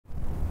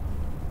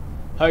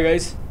Hi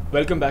guys,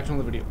 welcome back to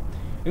the video.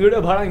 ಈ video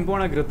ಭಾಳ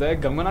important ಆಗಿರುತ್ತೆ,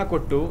 ಗಮನ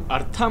ಕೊಟ್ಟು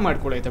ಅರ್ಥ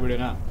ಮಾಡ್ಕೊಳ್ಳಿ ಆಯ್ತಾ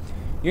ವಿಡಿಯೋನ.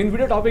 ಈ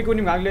ವಿಡಿಯೋ ಟಾಪಿಕ್ಕು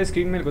ನಿಮ್ಗೆ ಆಗಲೇ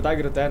ಸ್ಕ್ರೀನ್ ಮೇಲೆ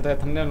ಗೊತ್ತಾಗಿರುತ್ತೆ ಅಂತ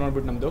ಥಂಬ್ನೇಲ್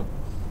ನೋಡ್ಬಿಟ್ಟು ನಮ್ಮದು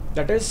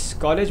that is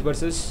college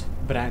versus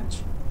branch.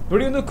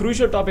 ನೋಡಿ, ಒಂದು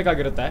ಕ್ರೂಷಿಯಲ್ ಟಾಪಿಕ್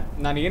ಆಗಿರುತ್ತೆ.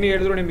 ನಾನು ಏನು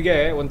ಹೇಳಿದ್ರು ನಿಮಗೆ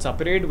ಒಂದು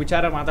ಸಪ್ರೇಟ್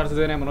ವಿಚಾರ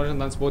ಮಾತಾಡ್ತಿದ್ದೇನೆ ಮನೋಜ್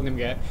ಅಂತ ಅನ್ಸ್ಬೋದು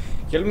ನಿಮಗೆ.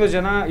 ಕೆಲವೊಂದು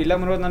ಜನ ಇಲ್ಲ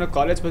ಮನೋಜ್ ನಾನು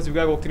ಕಾಲೇಜ್ ಸ್ಪೆಸಿಫಿಕ್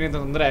ಆಗಿ ಹೋಗ್ತೀನಿ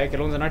ಅಂತಂದರೆ,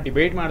 ಕೆಲವೊಂದು ಜನ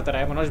ಡಿಬೇಟ್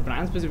ಮಾಡ್ತಾರೆ ಮನೋಜ್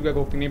ಬ್ರಾಂಚ್ ಸ್ಪೆಸಿಫಿಕ್ ಆಗಿ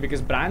ಹೋಗ್ತೀನಿ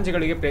ಬಿಕಾಸ್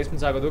ಬ್ರಾಂಚ್ಗಳಿಗೆ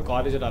ಪ್ಲೇಸ್ಮೆಂಟ್ಸ್ ಆಗೋದು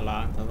ಕಾಲೇಜಲ್ಲ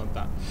ಅಂತ.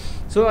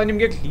 ಸೊ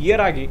ನಿಮಗೆ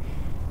ಕ್ಲಿಯರ್ ಆಗಿ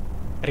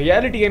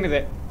ರಿಯಾಲಿಟಿ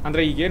ಏನಿದೆ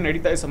ಅಂದರೆ ಈಗೇನು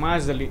ನಡೀತಾ ಇದೆ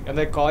ಸಮಾಜದಲ್ಲಿ,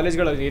 ಅಂದರೆ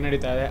ಕಾಲೇಜ್ಗಳಲ್ಲಿ ಏನು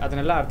ನಡೀತಾ ಇದೆ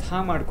ಅದನ್ನೆಲ್ಲ ಅರ್ಥ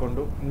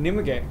ಮಾಡಿಕೊಂಡು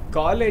ನಿಮಗೆ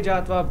ಕಾಲೇಜಾ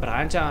ಅಥವಾ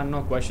ಬ್ರಾಂಚಾ ಅನ್ನೋ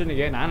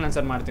ಕ್ವಶನಿಗೆ ನಾನು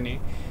ಆನ್ಸರ್ ಮಾಡ್ತೀನಿ.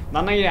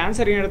 ನನ್ನ ಈ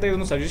ಆನ್ಸರ್ ಏನಿರುತ್ತೆ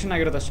ಇದೊಂದು ಸಜೆಷನ್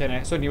ಆಗಿರುತ್ತೆ ಅಷ್ಟೇ.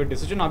 ಸೊ ನೀವು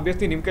ಡಿಸಿಷನ್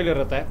ಆಬ್ವಿಯಸ್ಲಿ ನಿಮ್ಮ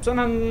ಕೈಲಿರುತ್ತೆ. ಸೊ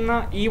ನನ್ನ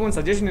ಈ ಒಂದು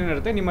ಸಜೆಷನ್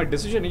ಏನಿರುತ್ತೆ ನಿಮ್ಮ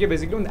ಡಿಸಿಷನ್ಗೆ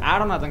ಬೇಸಿಕ್ಲಿ ಒಂದು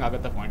ಆ್ಯಡ್ ಆನ್ ಆದಂಗೆ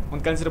ಆಗುತ್ತೆ, ಪಾಯಿಂಟ್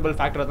ಒಂದು ಕನ್ಸಿಡರಬಲ್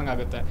ಫ್ಯಾಕ್ಟರ್ ಆದಂಗೆ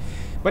ಆಗುತ್ತೆ.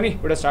 ಬನ್ನಿ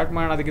ವಿಡಿಯೋ ಸ್ಟಾರ್ಟ್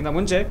ಮಾಡೋದಕ್ಕಿಂತ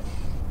ಮುಂಚೆ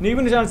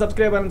ನೀವು ಚಾನಲ್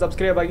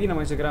ಸಬ್ಸ್ಕ್ರೈಬ್ ಆಗಿ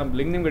ನಮ್ಮ ಇನ್ಸ್ಟಾಗ್ರಾಮ್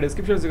ಲಿಂಕ್ ನಿಮಗೆ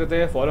ಡಿಸ್ಕ್ರಿಪ್ಷನ್ ಸಿಗುತ್ತೆ,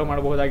 ಫಾಲೋ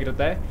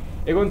ಮಾಡಬಹುದಾಗಿರುತ್ತೆ.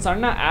 ಈಗ ಒಂದು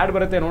ಸಣ್ಣ ಆ್ಯಡ್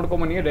ಬರುತ್ತೆ,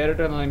 ನೋಡ್ಕೊಂಬನ್ನಿ.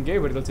 ಡೈರೆಕ್ಟ್ ನಾನು ನಿಮಗೆ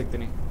ವಿಡಿಯೋದಲ್ಲಿ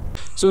ಸಿಗ್ತೀನಿ.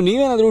 ಸೊ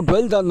ನೀವೇನಾದರೂ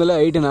 12th ಆದಮೇಲೆ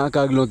ಐಟನ್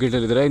ಹಾಕಿ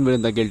ಲೋಕೇಟಲ್ಲಿದ್ದರೆ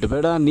ಇನ್ಮೇಲಿಂದ ಗೆಲ್ಟ್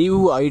ಬೇಡ, ನೀವು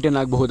i ten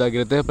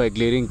ಆಗಬಹುದಾಗಿರುತ್ತೆ by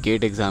clearing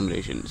gate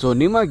examination. So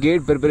ನಿಮ್ಮ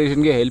ಗೇಟ್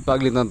ಪ್ರಿಪರೇಷನ್ಗೆ ಹೆಲ್ಪ್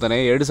ಆಗಲಿ ಅಂತಲೇ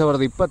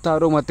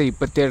 2026 ಮತ್ತು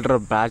 2027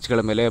 ಬ್ಯಾಚ್ಗಳ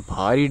ಮೇಲೆ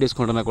ಭಾರಿ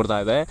ಡಿಸ್ಕೌಂಟನ್ನು ಕೊಡ್ತಾ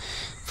ಇದೆ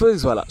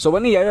ಫಿಸಿಕ್ಸ್ ವಾಲ. ಸೊ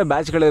ಬನ್ನಿ ಯಾವ್ಯಾವ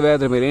ಬ್ಯಾಚ್ಗಳಿವೆ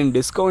ಅದರ ಮೇಲೆ ಏನು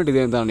ಡಿಸ್ಕೌಂಟ್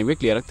ಇದೆ ಅಂತ ನಾನು ನಿಮಗೆ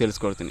ಕ್ಲಿಯರಾಗಿ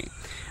ತಿಳಿಸ್ಕೊಡ್ತೀನಿ.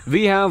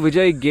 We have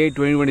Vijay GATE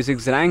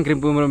 2026 rank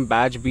improvement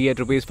batch B at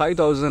rupees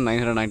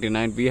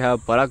 5,999. We have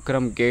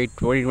Parakram GATE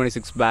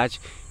 2026 batch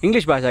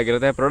English batch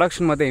ಆಗಿರುತ್ತೆ.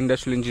 ಪ್ರೊಡಕ್ಷನ್ ಮತ್ತು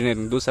industrial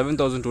ಇಂಜಿನಿಯರಿಂಗ್ದು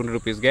 7,200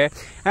 rupeesಗೆ.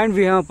 And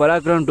we have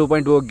Parakram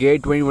 2.0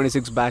 GATE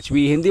 2026 batch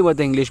B Hindi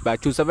ಮತ್ತು English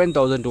batch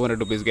 7,200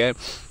 rupeesಗೆ.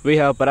 We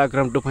have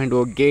Parakram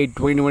 2.0 GATE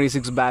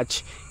 2026 batch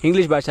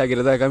English batch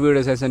ಆಗಿರುತ್ತೆ.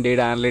 Computer science and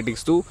data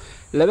ಅನಾಲಿಟಿಕ್ಸ್ದು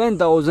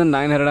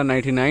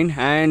 11,999.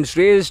 And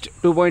Shreshtha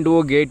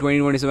 2.0 GATE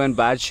 2027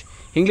 batch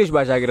English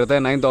batch ಆಗಿರುತ್ತೆ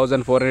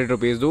 9,400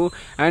 rupeesದು.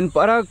 And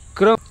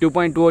Parakram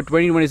 2.0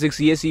 2026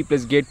 ESE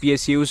plus gate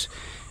PSUs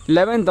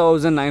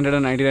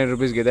 11,999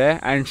 rupeesಗಿದೆ.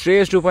 And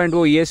Shreshtha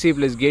 2.0 ESE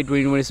plus gate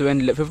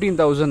 2027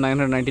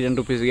 15,999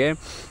 rupeesಗೆ.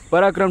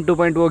 Parakram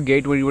 2.0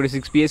 GATE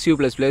 2026 PSU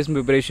plus placement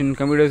preparation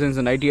computer science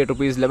 98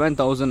 rupees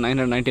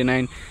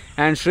 11,999.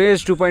 And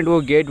Shreshtha 2.0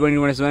 GATE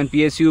 2027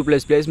 PSU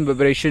plus placement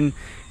preparation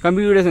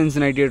computer science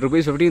 98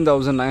 rupees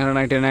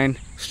 15,999.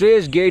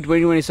 Shreshtha GATE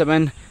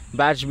 2027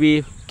 batch B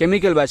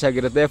chemical batch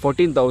ಆಗಿರುತ್ತೆ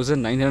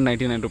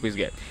 14,999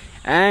 rupeesಗೆ.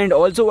 And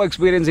also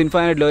experience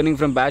infinite learning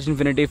from batch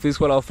infinity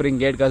physical offering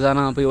gate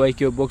ಖಜಾನಾ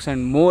PYQ books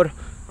and more.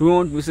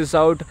 Don't miss is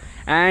out.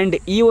 And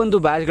ಈ ಒಂದು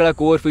ಬ್ಯಾಚ್ಗಳ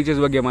core features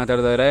ಬಗ್ಗೆ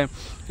ಮಾತಾಡ್ತಾರೆ.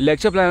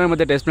 Lecture planner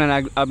ಮತ್ತು test plan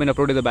bin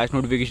upload the batch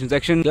notification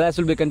section. Class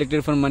will be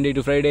conducted from Monday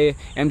to Friday.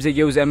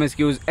 MCQs,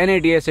 MSQs,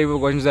 NATS type of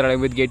questions are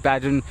aligned with gate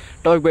pattern.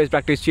 Topic based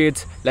practice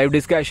sheets, live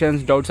discussions,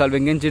 doubt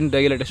solving engine.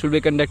 Regular tests will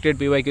be conducted.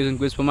 PYQs and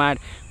quiz format.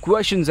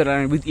 Questions are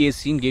aligned with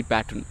ESE in gate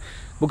pattern.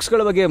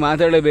 ಬುಕ್ಸ್ಗಳ ಬಗ್ಗೆ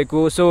ಮಾತಾಡಲೇಬೇಕು.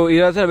 So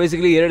ಇದರ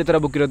basically 2 ಥರ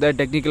book ಇರುತ್ತೆ,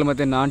 technical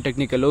ಮತ್ತು ನಾನ್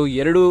technical.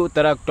 2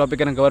 ಥರ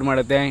ಟಾಪಿಕನ್ನು cover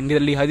ಮಾಡುತ್ತೆ.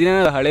 ಇದರಲ್ಲಿ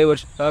 16 ಹಳೆ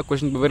ವರ್ಷ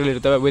ಕ್ವಶನ್ ಪೇಪರಲ್ಲಿ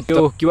ಇರ್ತವೆ with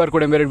QR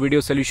code embedded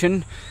video solution.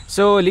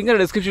 So link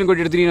description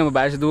ಕೊಟ್ಟಿರ್ತೀನಿ ನಮ್ಮ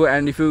ಬ್ಯಾಚ್ದು.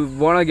 And if you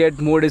want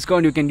get more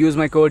discount you can use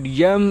my code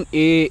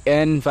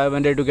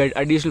MAN500 to get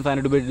additional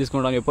 500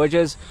 discount on your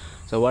purchase.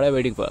 So what are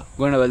waiting for?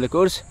 Go and well the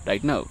course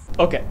right now.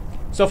 Okay,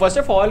 so first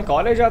of all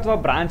college ಅಥವಾ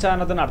branch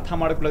ಅನ್ನೋದನ್ನು ಅರ್ಥ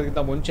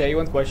ಮಾಡ್ಕೊಳ್ಳೋದಕ್ಕಿಂತ ಮುಂಚೆ ಈ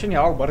ಒಂದು question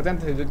ಯಾವಾಗ ಬರುತ್ತೆ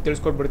ಅಂತ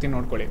ತಿಳಿಸ್ಕೊಟ್ಬಿಡ್ತೀನಿ,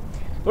 ನೋಡ್ಕೊಳ್ಳಿ.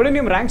 ನೋಡಿ,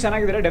 ನಿಮ್ಮ ರ್ಯಾಂಕ್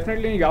ಚೆನ್ನಾಗಿದ್ರೆ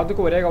ಡೆಫಿನೆಟ್ಲಿ ನೀವು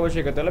ಯಾವುದಕ್ಕೂ ಒರೆಯಾಗ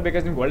ಅವಶ್ಯಕತೆ ಇಲ್ಲ,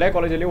 ಬಿಕಾಸ್ ನಿಮ್ಗೆ ಒಳ್ಳೆ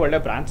ಕಾಲೇಜಲ್ಲಿ ಒಳ್ಳೆ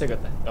ಬ್ರಾಂಚ್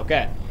ಸಿಗುತ್ತೆ. ಓಕೆ,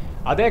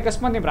 ಅದೇ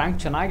ಅಕಸ್ಮಾತ್ ನಿಮ್ಮ ರ್ಯಾಂಕ್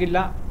ಚೆನ್ನಾಗಿಲ್ಲ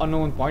ಅನ್ನೋ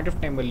ಒಂದು ಪಾಯಿಂಟ್ ಆಫ್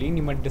ಟೈಮಲ್ಲಿ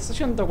ನಿಮ್ಮ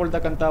ಡಿಸಿಷನ್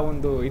ತೊಗೊಳ್ತಕ್ಕಂಥ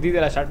ಒಂದು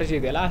ಇದೆಯಲ್ಲ, ಸ್ಟ್ರಾಟಜಿ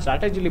ಇದೆಯಲ್ಲ, ಆ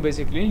ಸ್ಟ್ರಾಟಜಿಲಿ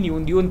ಬೇಸಿಕ್ಲಿ ನೀವು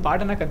ಒಂದು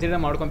ಪಾರ್ಟನ್ನು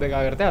ಕನ್ಸಿಡರ್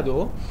ಮಾಡ್ಕೊಬೇಕಾಗಿರುತ್ತೆ. ಅದು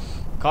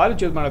ಕಾಲೇಜ್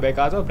ಚೂಸ್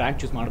ಮಾಡಬೇಕಾ ಅಥವಾ ಬ್ರಾಂಚ್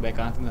ಚೂಸ್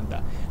ಮಾಡಬೇಕಾ ಅಂತಂತ.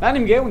 ನಾನು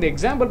ನಿಮಗೆ ಒಂದು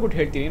ಎಕ್ಸಾಂಪಲ್ ಬಿಟ್ಟು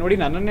ಹೇಳ್ತೀನಿ. ನೋಡಿ,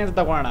 ನನ್ನನ್ನೇ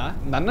ತಗೋಣ.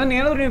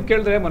 ನನ್ನನ್ನೇನಾದರೂ ನೀವು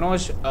ಕೇಳಿದ್ರೆ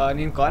ಮನೋಜ್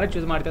ನೀನು ಕಾಲೇಜ್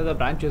ಚೂಸ್ ಮಾಡ್ತೀನಿ ಅಥವಾ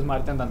ಬ್ರಾಂಚ್ ಚೂಸ್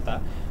ಮಾಡ್ತೀನಿ ಅಂತ,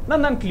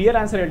 ನಾನು ಕ್ಲಿಯರ್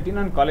ಆನ್ಸರ್ ಹೇಳ್ತೀನಿ,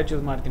 ನಾನು ಕಾಲೇಜ್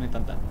ಚೂಸ್ ಮಾಡ್ತೀನಿ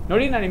ಅಂತ.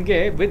 ನೋಡಿ, ನಾನು ನಿಮಗೆ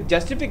ವಿತ್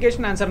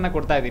ಜಸ್ಟಿಫಿಕೇಶನ್ ಆನ್ಸರ್ನ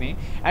ಕೊಡ್ತಾ ಇದ್ದೀನಿ.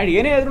 ಆ್ಯಂಡ್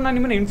ಏನೇ ಆದರೂ ನಾನು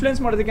ನಿಮ್ಮನ್ನು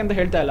ಇನ್ಫ್ಲುಯೆನ್ಸ್ ಮಾಡೋದಕ್ಕೆ ಅಂತ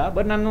ಹೇಳ್ತಾ ಇಲ್ಲ,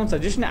 ಬಟ್ ನಾನು ಒಂದು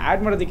ಸಜೆಷನ್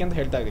ಆ್ಯಡ್ ಮಾಡೋದಕ್ಕೆ ಅಂತ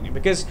ಹೇಳ್ತಾ ಇದ್ದೀನಿ.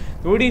 ಬಿಕಾಸ್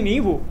ನೋಡಿ,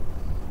 ನೀವು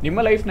ನಿಮ್ಮ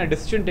ಲೈಫ್ನ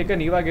ಡಿಸಿಷನ್ ಟೇಕರ್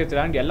ನೀವಾಗಿರ್ತೀರ.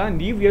 ಆ್ಯಂಡ್ ಎಲ್ಲ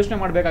ನೀವು ಯೋಚನೆ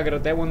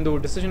ಮಾಡಬೇಕಾಗಿರುತ್ತೆ ಒಂದು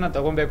ಡಿಸಿಷನ್ನ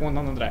ತೊಗೊಬೇಕು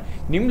ಅಂತಂದರೆ.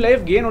 ನಿಮ್ಮ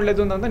ಲೈಫ್ಗೆ ಏನು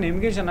ಒಳ್ಳೇದು ಅಂತಂದರೆ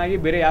ನಿಮಗೆ ಚೆನ್ನಾಗಿ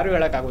ಬೇರೆ ಯಾರೂ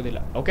ಹೇಳೋಕ್ಕಾಗೋದಿಲ್ಲ.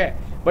 ಓಕೆ,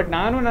 ಬಟ್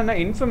ನಾನು ನನ್ನ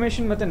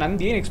ಇನ್ಫಾರ್ಮೇಷನ್ ಮತ್ತು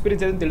ನಂದು ಏನು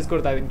ಎಕ್ಸ್ಪೀರಿಯನ್ಸ್ ಅದನ್ನು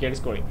ತಿಳಿಸ್ಕೊಡ್ತಾ ಇದ್ದೀನಿ,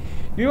 ಕೇಳಿಸ್ಕೊಳ್ಳಿ.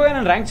 ಇವಾಗ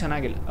ನನ್ನ ರ್ಯಾಂಕ್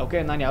ಚೆನ್ನಾಗಿಲ್ಲ,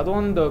 ಓಕೆ, ನಾನು ಯಾವುದೋ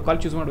ಒಂದು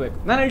ಕಾಲೇಜ್ ಚೂಸ್ ಮಾಡಬೇಕು.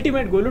 ನಾನು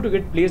ultimate goal to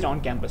get placed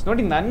on campus.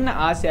 ನೋಡಿ, ನನ್ನ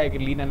ಆಸೆ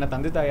ಆಗಿರಲಿ, ನನ್ನ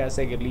ತಂದೆ ತಾಯಿ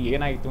ಆಸೆ ಆಗಿರಲಿ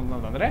ಏನಾಯಿತು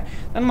ಅಂತಂದರೆ,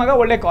 ನನ್ನ ಮಗ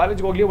ಒಳ್ಳೆ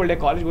ಕಾಲೇಜ್ಗೆ ಹೋಗಲಿ, ಒಳ್ಳೆ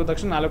ಕಾಲೇಜ್ಗೆ ಹೋದ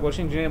ತಕ್ಷಣ 4 ವರ್ಷ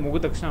ಇಂಜಿನಿಯರ್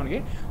ಮುಗಿದ ತಕ್ಷಣ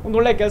ಅವನಿಗೆ ಒಂದು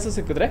ಒಳ್ಳೆ ಕೆಲಸ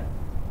ಸಿಕ್ಕಿದ್ರೆ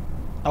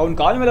ಅವ್ನ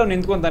ಕಾಲ ಮೇಲೆ ಅವ್ನು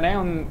ನಿಂತ್ಕೊತಾನೆ,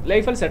 ಅವ್ನ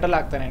ಲೈಫಲ್ಲಿ ಸೆಟಲ್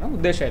ಆಗ್ತಾನೆ ಅನ್ನೋ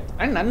ಉದ್ದೇಶ ಇತ್ತು.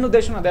 ಆ್ಯಂಡ್ ನನ್ನ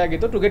ಉದ್ದೇಶ ಅದೇ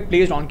ಆಗಿತ್ತು, to get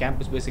placed on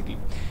campus basically.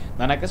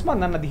 ನಾನು ಅಕಸ್ಮಾತ್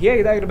ನನ್ನ ಧ್ಯೇಯ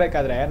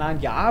ಇದಾಗಿರಬೇಕಾದ್ರೆ ನಾನು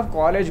ಯಾವ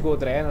ಕಾಲೇಜ್ಗೆ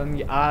ಹೋದರೆ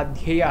ನನಗೆ ಆ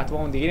ಧ್ಯೇಯ ಅಥವಾ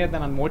ಒಂದು ಏನಿದೆ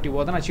ನನ್ನ ಮೋಟಿವ್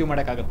ಅದನ್ನು ಅಚೀವ್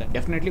ಮಾಡೋಕ್ಕಾಗುತ್ತೆ.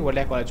 ಡೆಫಿನೆಟ್ಲಿ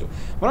ಒಳ್ಳೆ ಕಾಲೇಜು.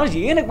 ಮನೋಜ್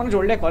ಏನಕ್ಕೆ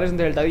ಒಳ್ಳೆ ಕಾಲೇಜ್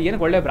ಅಂತ ಹೇಳ್ತಾ ಇದ್ದೀವಿ,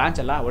 ಏನಕ್ಕೆ ಒಳ್ಳೆ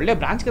ಬ್ರಾಂಚ್ ಅಲ್ಲ, ಒಳ್ಳೆ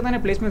ಬ್ರಾಂಚ್ಗೆ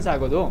ತಾನೇ ಪ್ಲೇಸ್ಮೆಂಟ್ಸ್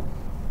ಆಗೋದು.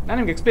 ನಾನು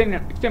ನಿಮ್ಗೆ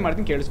ಎಕ್ಸ್ಪ್ಲೇನ್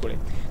ಮಾಡ್ತೀನಿ, ಕೇಳಿಸ್ಕೊಳ್ಳಿ.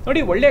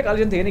 ನೋಡಿ, ಒಳ್ಳೆ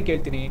ಕಾಲೇಜ್ ಅಂತ ಏನಕ್ಕೆ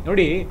ಕೇಳ್ತೀನಿ,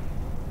 ನೋಡಿ,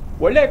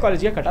 ಒಳ್ಳೆ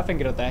ಕಾಲೇಜಿಗೆ ಕಟ್ ಆಫ್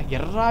ಹೆಂಗಿರುತ್ತೆ,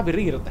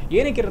 ಬಿರ್ರಿ ಇರುತ್ತೆ.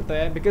 ಏನಕ್ಕೆ ಇರುತ್ತೆ?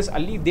 ಬಿಕಾಸ್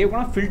ಅಲ್ಲಿ they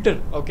want filter.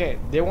 Okay,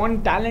 they want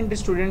talented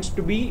students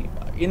to B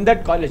in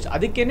that college.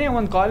 ಅದಕ್ಕೇ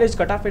ಒಂದು ಕಾಲೇಜ್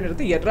ಕಟ್ ಆಫ್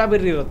ಏನಿರುತ್ತೆ,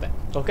 ಬಿರ್ರಿ ಇರುತ್ತೆ.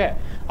 ಓಕೆ,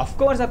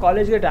 ಅಫ್ಕೋರ್ಸ್ ಆ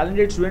ಕಾಲೇಜ್ಗೆ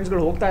ಟ್ಯಾಲೆಂಟೆಡ್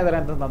ಸ್ಟೂಡೆಂಟ್ಸ್ಗಳು ಹೋಗ್ತಾ ಇದ್ದಾರೆ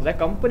ಅಂತಂದರೆ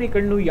ಕಂಪನಿ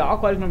ಕಣ್ಣು ಯಾವ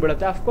ಕಾಲೇಜ್ ಮೇಲೆ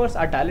ಬೀಳುತ್ತೆ, ಅಫ್ಕೋರ್ಸ್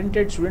ಆ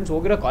ಟ್ಯಾಲೆಂಟೆಡ್ ಸ್ಟೂಡೆಂಟ್ಸ್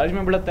ಹೋಗಿರೋ ಕಾಲೇಜ್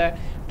ಮೇಲೆ ಬೀಳುತ್ತೆ.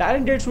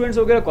 ಟ್ಯಾಲೆಂಟೆಡ್ ಸ್ಟೂಡೆಂಟ್ಸ್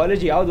ಹೋಗಿರೋ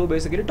ಕಾಲೇಜ್ ಯಾವುದು?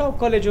 Basically top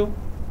college.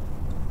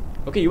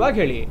 ಓಕೆ, ಇವಾಗ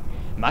ಹೇಳಿ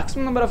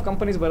ಮ್ಯಾಕ್ಸಿಮಮ್ ನಂಬರ್ ಆಫ್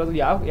ಕಂಪನೀಸ್ ಬರೋದು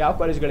ಯಾವ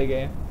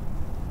ಕಾಲೇಜ್ಗಳಿಗೆ?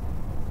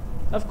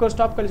 Of course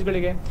top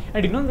ಕಾಲೇಜ್ಗಳಿಗೆ.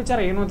 ಆ್ಯಂಡ್ ಇನ್ನೊಂದು ವಿಚಾರ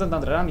ಏನು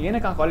ಅಂತಂದರೆ, ನಾನು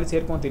ಏನಕ್ಕೆ ಆ ಕಾಲೇಜ್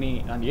ಸೇರ್ಕೊತೀನಿ,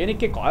 ನಾನು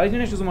ಏನಕ್ಕೆ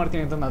ಕಾಲೇಜನ್ನೇ ಚೂಸ್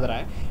ಮಾಡ್ತೀನಿ ಅಂತಂದರೆ,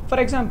 ಫಾರ್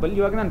ಎಕ್ಸಾಂಪಲ್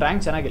ಇವಾಗ ನನ್ನ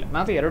ರ್ಯಾಂಕ್ ಚೆನ್ನಾಗಿಲ್ಲ,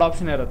 ನಾನು 2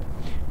 ಆಪ್ಷನ್ ಇರೋದು.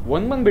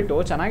 ಒಂದು ಬಂದುಬಿಟ್ಟು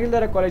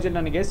ಚೆನ್ನಾಗಿಲ್ಲದ ಕಾಲೇಜಲ್ಲಿ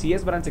ನನಗೆ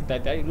CS ಬ್ರಾಂಚ್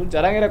ಸಿಗ್ತಾಯಿದೆ, ಇನ್ನು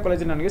ಚೆನ್ನಾಗಿರೋ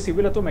ಕಾಲೇಜಲ್ಲಿ ನನಗೆ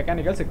ಸಿವಿಲ್ ಅಥವಾ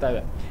ಮೆಕ್ಯಾನಿಕಲ್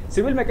ಸಿಗ್ತಾಯಿದೆ.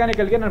 ಸಿವಿಲ್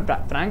ಮೆಕ್ಯಾನಿಕಲ್ಗೆ ನಾನು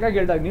ಫ್ರ್ಯಾಂಕಾಗಿ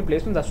ಹೇಳಿದಾಗ ನೀವು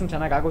ಪ್ಲೇಸ್ಮೆಂಟ್ಸ್ ಅಷ್ಟೊಂದು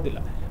ಚೆನ್ನಾಗಿ ಆಗೋದಿಲ್ಲ.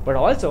 ಬಟ್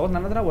ಆಲ್ಸೋ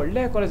ನನ್ನ ಹತ್ರ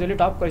ಒಳ್ಳೆಯ ಕಾಲೇಜಲ್ಲಿ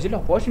ಟಾಪ್ ಕಾಲೇಜಲ್ಲಿ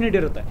ಅಪರ್ಚುನಿಟಿ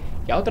ಇರುತ್ತೆ.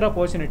 ಯಾವ ಥರ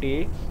ಅಪರ್ಚುನಿಟಿ?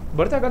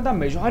 ಬರ್ತಕ್ಕಂಥ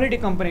ಮೆಜಾರಿಟಿ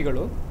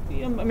ಕಂಪನಿಗಳು,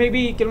 ಮೇ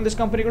ಬಿ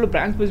ಕೆಲವೊಂದಿಷ್ಟು ಕಂಪನಿಗಳು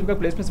ಬ್ರಾಂಚ್ ಸ್ಪೆಸಿಫಿಕ್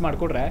ಪ್ಲೇಸ್ಮೆಂಟ್ಸ್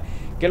ಮಾಡಿಕೊಡ್ರೆ,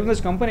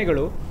 ಕೆಲವೊಂದಿಷ್ಟು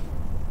ಕಂಪನಿಗಳು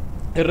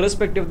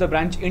irrespective the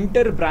branch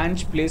inter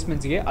branch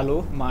ಪ್ಲೇಸ್ಮೆಂಟ್ಸ್ಗೆ hello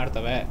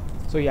ಮಾಡ್ತವೆ.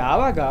 ಸೊ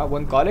ಯಾವಾಗ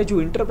ಒಂದು ಕಾಲೇಜು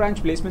ಇಂಟರ್ ಬ್ರಾಂಚ್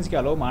ಪ್ಲೇಸ್ಮೆಂಟ್ಸ್ಗೆ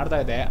ಅಲೋ ಮಾಡ್ತಾ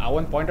ಇದೆ, ಆ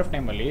ಒಂದು ಪಾಯಿಂಟ್ ಆಫ್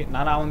ಟೈಮಲ್ಲಿ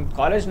ನಾನು ಆ ಒಂದು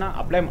ಕಾಲೇಜ್ನ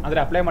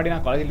ಅಪ್ಲೈ ಮಾಡಿ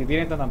ನಾನು ಕಾಲೇಜಲ್ಲಿ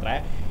ಇದ್ದೀನಿ ಅಂತಂದರೆ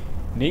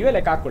ನೀವೇ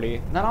ಲೆಕ್ಕ ಹಾಕ್ಕೊಳ್ಳಿ.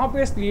 ನಾನು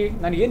ಆಬ್ವಿಯಸ್ಲಿ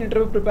ನಾನು ಏನು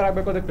ಇಂಟರ್ವ್ಯೂ ಪ್ರಿಪೇರ್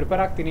ಆಗಬೇಕು ಅದಕ್ಕೆ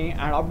ಪ್ರಿಪೇರ್ ಆಗ್ತೀನಿ.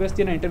 ಆ್ಯಂಡ್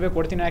ಆಬ್ವಿಯಸ್ಲಿ ನಾನು ಇಂಟರ್ವ್ಯೂ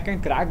ಕೊಡ್ತೀನಿ. I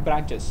can crack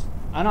branches,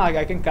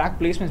 I can crack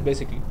placements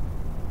basically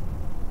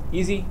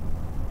easy,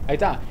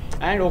 ಆಯಿತಾ?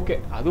 ಆ್ಯಂಡ್ ಓಕೆ,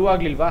 ಅದು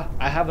ಆಗಲಿಲ್ವಾ,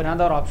 ಐ ಹ್ಯಾವ್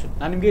ಅನದರ್ ಆಪ್ಷನ್.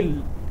 ನಾನು ನಿಮಗೆ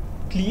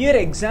ಕ್ಲಿಯರ್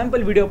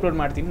ಎಕ್ಸಾಂಪಲ್ ವಿಡಿಯೋ ಅಪ್ಲೋಡ್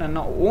ಮಾಡ್ತೀನಿ. ನನ್ನ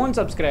ಓನ್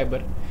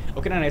ಸಬ್ಸ್ಕ್ರೈಬರ್,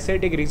 ಓಕೆ, ನಾನು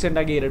SITಗೆ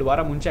ರೀಸೆಂಟಾಗಿ 2 ವಾರ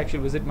ಮುಂಚೆ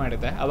ಆ್ಯಕ್ಚುಲಿ ವಿಸಿಟ್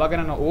ಮಾಡಿದ್ದೆ. ಆವಾಗ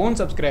ನನ್ನ ಓನ್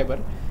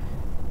ಸಬ್ಸ್ಕ್ರೈಬರ್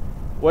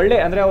ಒಳ್ಳೆ,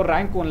 ಅಂದರೆ ಅವ್ರ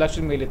ರ್ಯಾಂಕ್ 1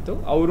 ಲಕ್ಷದ ಮೇಲಿತ್ತು.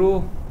 ಅವರು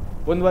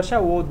 1 ವರ್ಷ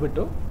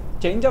ಓದ್ಬಿಟ್ಟು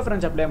ಚೇಂಜ್ ಆಫ್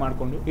ಬ್ರಾಂಚ್ ಅಪ್ಲೈ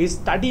ಮಾಡಿಕೊಂಡು ಈ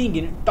studying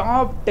in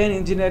top 10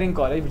 engineering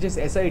college which is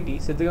SIT,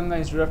 Siddaganga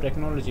institute of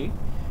technology.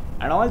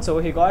 And also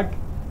he got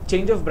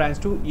change of branch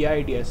to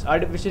EIDS,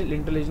 artificial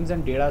intelligence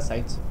and data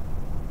science.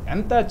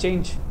 ಎಂಥ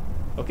change!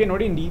 Okay,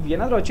 ನೋಡಿ, ನೀವು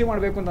ಏನಾದರೂ achieve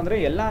ಮಾಡಬೇಕು ಅಂತಂದರೆ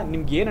ಎಲ್ಲ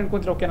ನಿಮ್ಗೆ ಏನು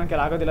ಅನ್ಕೊಂತೀರ, ಓಕೆ ನನಗೆ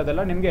ಆಗೋದಿಲ್ಲ,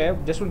 ಅದೆಲ್ಲ ನಿಮಗೆ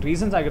ಜಸ್ಟ್ ಒಂದು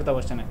ರೀಸನ್ಸ್ ಆಗಿರ್ತಾವೆ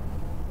ಅಷ್ಟೇ.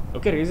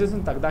 ಓಕೆ, ರೀಸನ್ಸ್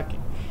ತೆಗ್ದಾಕಿ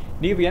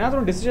ನೀವು ಏನಾದರೂ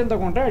ಒಂದು ಡಿಸಿಷನ್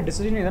ತೊಗೊಂಡ್ರೆ ಆ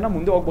ಡಿಸಿಷನ್ ಇದನ್ನು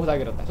ಮುಂದೆ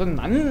ಹೋಗ್ಬೋದಾಗಿರುತ್ತೆ. ಸೊ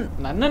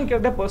ನನ್ನನ್ನು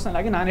ಕೇಳಿದೆ ಪರ್ಸನಲ್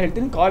ಆಗಿ ನಾನು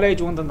ಹೇಳ್ತೀನಿ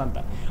ಕಾಲೇಜು ಅಂತಂತ.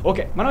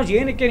 ಓಕೆ ಮನೋಜ್,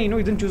 ಏನಕ್ಕೆ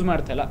ನೀನು ಇದನ್ನು ಚೂಸ್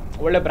ಮಾಡ್ತಾಯಿಲ್ಲ?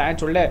 ಒಳ್ಳೆ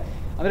ಬ್ರಾಂಚ್, ಒಳ್ಳೆ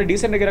ಅಂದರೆ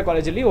ಡೀಸೆಂಟ್ ಆಗಿರೋ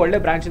ಕಾಲೇಜಲ್ಲಿ ಒಳ್ಳೆ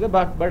ಬ್ರಾಂಚ್ ಇದೆ,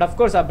 ಬಟ್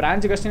ಅಫ್ಕೋರ್ಸ್ ಆ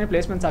ಬ್ರಾಂಚ್ಗೆ ಅಷ್ಟೇ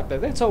ಪ್ಲೇಸ್ಮೆಂಟ್ಸ್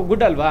ಆಗ್ತಾಯಿದೆ. ಸೊ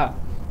ಗುಡ್ ಅಲ್ವಾ?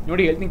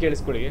 ನೋಡಿ ಹೇಳ್ತೀನಿ,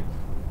 ಕೇಳಿಸ್ಕೊಳ್ಳಿ.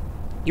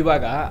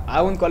 ಇವಾಗ ಆ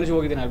ಒಂದು ಕಾಲೇಜಿಗೆ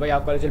ಹೋಗಿದ್ದೀನಿ ಅಲ್ವಾ,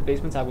 ಯಾವ ಕಾಲೇಜಲ್ಲಿ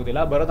ಪ್ಲೇಸ್ಮೆಂಟ್ಸ್ ಆಗೋದಿಲ್ಲ,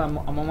 ಬರೋದು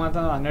ಅಮ್ಮಮ್ಮ ಅಂತ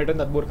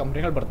 12-13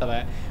 ಕಂಪ್ನಿಗಳು ಬರ್ತವೆ.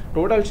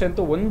 ಟೋಟಲ್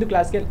ಸ್ಟ್ರೆಂತು ಒಂದು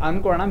ಕ್ಲಾಸ್ಗೆ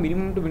ಅನ್ಕೊಳ್ಳೋಣ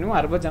ಮಿನಿಮಮ್ ಟು ಮಿನಿಮಮ್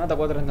 60 ಜನ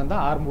ತಗೋತಾರೆ ಅಂತಂತ.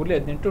 6 3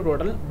 18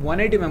 ಟೋಟಲ್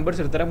 180 ಮೆಂಬರ್ಸ್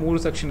ಇರ್ತಾರೆ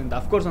 3 ಸೆಕ್ಷನಿಂದ.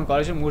 ಅಫ್ಕೋರ್ಸ್ ಒಂದು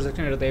ಕಾಲೇಜಲ್ಲಿ 3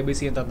 ಸೆಕ್ಷನ್ ಇರುತ್ತೆ,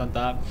 ABC ಅಂತಂತ.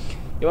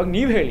 ಇವಾಗ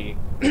ನೀವು ಹೇಳಿ,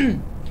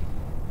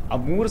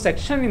 ಆ 3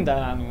 ಸೆಕ್ಷನಿಂದ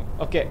ನಾನು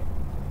ಓಕೆ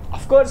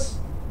ಅಫ್ಕೋರ್ಸ್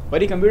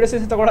ಬರೀ ಕಂಪ್ಯೂಟರ್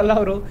ಸೈನ್ಸ್ ತಗೊಳ್ಳಲ್ಲ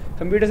ಅವರು.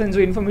 Computer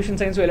science, information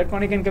science,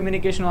 electronic and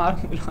communication,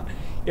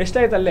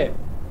 ಎಷ್ಟಾಯ್ತಲ್ಲೇ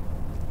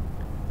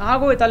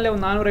ಆಗೋಯ್ತಲ್ಲೇ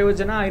ಒಂದು 450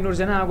 ಜನ 500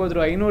 ಜನ ಆಗೋದ್ರು.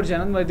 500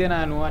 ಜನದ ಮಧ್ಯೆ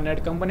ನಾನು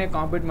 12 ಕಂಪನಿಗೆ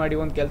ಕಾಂಪೀಟ್ ಮಾಡಿ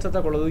ಒಂದು ಕೆಲಸ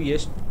ತಗೊಳ್ಳೋದು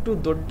ಎಷ್ಟು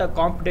ದೊಡ್ಡ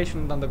ಕಾಂಪಿಟೇಷನ್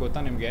ಅಂತಂತ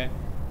ಗೊತ್ತಾ ನಿಮಗೆ?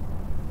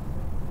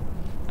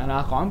 ನಾನು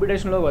ಆ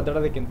ಕಾಂಪಿಟೇಷನ್ಗಳು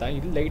ಒದ್ದಾಡೋದಕ್ಕಿಂತ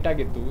ಇಲ್ಲಿ ಲೈಟ್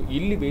ಆಗಿತ್ತು.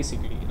 ಇಲ್ಲಿ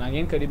ಬೇಸಿಕ್ಲಿ ನಾನು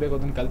ಏನು ಕಲಿಬೇಕು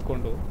ಅದನ್ನು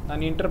ಕಲ್ತ್ಕೊಂಡು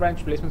ನಾನು ಇಂಟರ್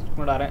ಬ್ರಾಂಚ್ ಪ್ಲೇಸ್ಮೆಂಟ್ಸ್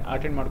ಕೂಡ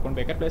ಅಟೆಂಡ್ ಮಾಡ್ಕೊಂಡು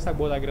ಬೇಕಾದ್ರೆ ಪ್ಲೇಸ್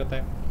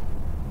ಆಗ್ಬೋದಾಗಿರುತ್ತೆ.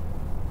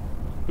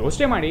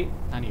 ಯೋಚನೆ ಮಾಡಿ,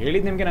 ನಾನು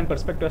ಹೇಳಿದ್ದು ನಿಮಗೆ ನನ್ನ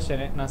ಪರ್ಸ್ಪೆಕ್ಟಿವ್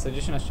ಅಷ್ಟೇ, ನನ್ನ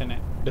ಸಜೆಷನ್ ಅಷ್ಟೇ.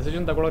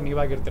 ಡಿಸಿಷನ್ ತಗೊಳ್ಳೋದು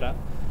ನೀವಾಗಿರ್ತೀರಾ.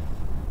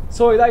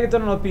 ಸೊ ಇದಾಗಿತ್ತು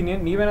ನನ್ನ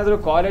ಒಪಿನಿಯನ್. ನೀವೇನಾದರೂ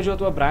ಕಾಲೇಜು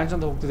ಅಥವಾ ಬ್ರಾಂಚ್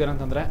ಅಂತ ಹೋಗ್ತಿದ್ದೀರ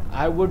ಅಂತಂದರೆ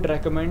I would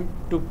recommend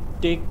to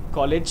take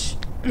college.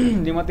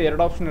 ನಿಮ್ಮ ಮತ್ತೆ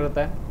 2 ಆಪ್ಷನ್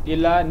ಇರುತ್ತೆ.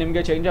 ಇಲ್ಲ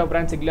ನಿಮಗೆ ಚೇಂಜ್ ಆಫ್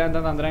ಬ್ರಾಂಚ್ ಸಿಗಲಿಲ್ಲ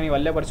ಅಂತಂದರೆ ನೀವು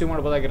ಅಲ್ಲೇ pursue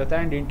ಮಾಡ್ಬೋದಾಗಿರುತ್ತೆ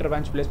and inter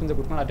branch placements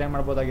ಕುತ್ಕೊಂಡು ಅಟೆಂಡ್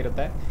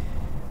ಮಾಡ್ಬೋದಾಗಿರುತ್ತೆ.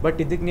 ಬಟ್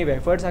ಇದಕ್ಕೆ ನೀವು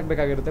ಎಫರ್ಟ್ಸ್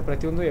ಹಾಕಬೇಕಾಗಿರುತ್ತೆ.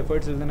 ಪ್ರತಿಯೊಂದು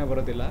ಎಫರ್ಟ್ಸ್ ಇಲ್ಲದೇ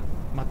ಬರೋದಿಲ್ಲ.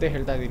 ಮತ್ತೆ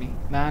ಹೇಳ್ತಾ ಇದ್ದೀನಿ,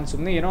 ನಾನು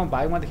ಸುಮ್ಮನೆ ಏನೋ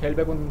ಬಾಯಿ ಮಾತು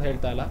ಹೇಳಬೇಕು ಅಂತ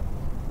ಹೇಳ್ತಾ ಇಲ್ಲ.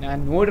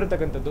 ನಾನು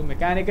ನೋಡಿರ್ತಕ್ಕಂಥದ್ದು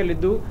ಮೆಕ್ಯಾನಿಕಲ್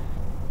ಇದ್ದು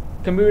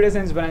ಕಂಪ್ಯೂಟರ್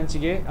ಸೈನ್ಸ್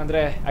ಬ್ರಾಂಚಿಗೆ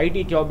ಅಂದರೆ IT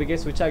ಜಾಬಿಗೆ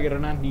ಸ್ವಿಚ್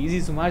ಆಗಿರೋಣ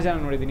ಈಸಿ ಸುಮಾರು ಜನ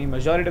ನೋಡಿದ್ದೀನಿ.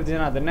 ಮೆಜಾರಿಟಿ ಆಫ್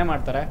ಜನ ಅದನ್ನೇ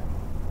ಮಾಡ್ತಾರೆ.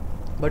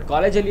 ಬಟ್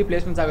ಕಾಲೇಜಲ್ಲಿ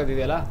ಪ್ಲೇಸ್ಮೆಂಟ್ಸ್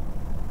ಆಗೋದಿದೆಯಲ್ಲ,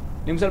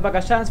 ನಿಮ್ಗೆ ಸ್ವಲ್ಪ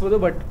ಕಷ್ಟ ಅನಿಸ್ಬೋದು,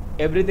 but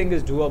everything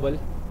is ಡೂಯಬಲ್.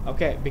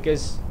 Okay,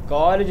 because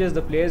college is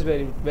the place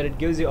where it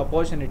gives you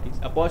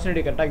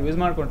opportunity ಕರೆಕ್ಟಾಗಿ ಯೂಸ್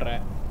ಮಾಡಿಕೊಂಡ್ರೆ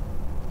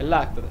ಎಲ್ಲ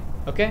ಆಗ್ತದೆ.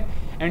 ಓಕೆ,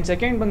 ಆ್ಯಂಡ್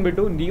ಸೆಕೆಂಡ್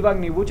ಬಂದುಬಿಟ್ಟು ಇವಾಗ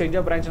ನೀವು ಚೇಂಜ್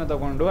ಆಫ್ ಬ್ರಾಂಚನ್ನ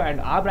ತೊಗೊಂಡು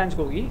ಆ್ಯಂಡ್ ಆ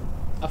ಬ್ರಾಂಚ್ಗೆ ಹೋಗಿ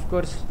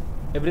of course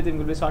everything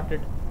will be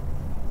sorted.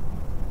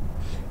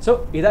 So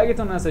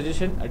ಇದಾಗಿತ್ತು ನನ್ನ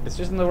ಸಜೆಷನ್.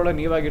 ಡಿಸ್ಕಷನ್ ತಗೊಳ್ಳೋ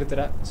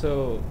ನೀವಾಗಿರ್ತೀರ. ಸೊ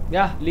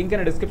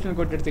ಲಿಂಕನ್ನು ಡಿಸ್ಕ್ರಿಪ್ಷನ್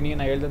ಕೊಟ್ಟಿರ್ತೀನಿ,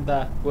 ನಾನು ಹೇಳ್ದಂಥ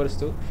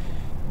ಕೋರ್ಸ್ತು.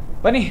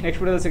 ಬನ್ನಿ ನೆಕ್ಸ್ಟ್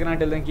ವಿಡಿಯೋದಲ್ಲಿ ಸಿಗೋಣ.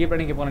 Till then keep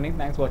running, keep on running.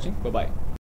 Thanks for watching. Bye.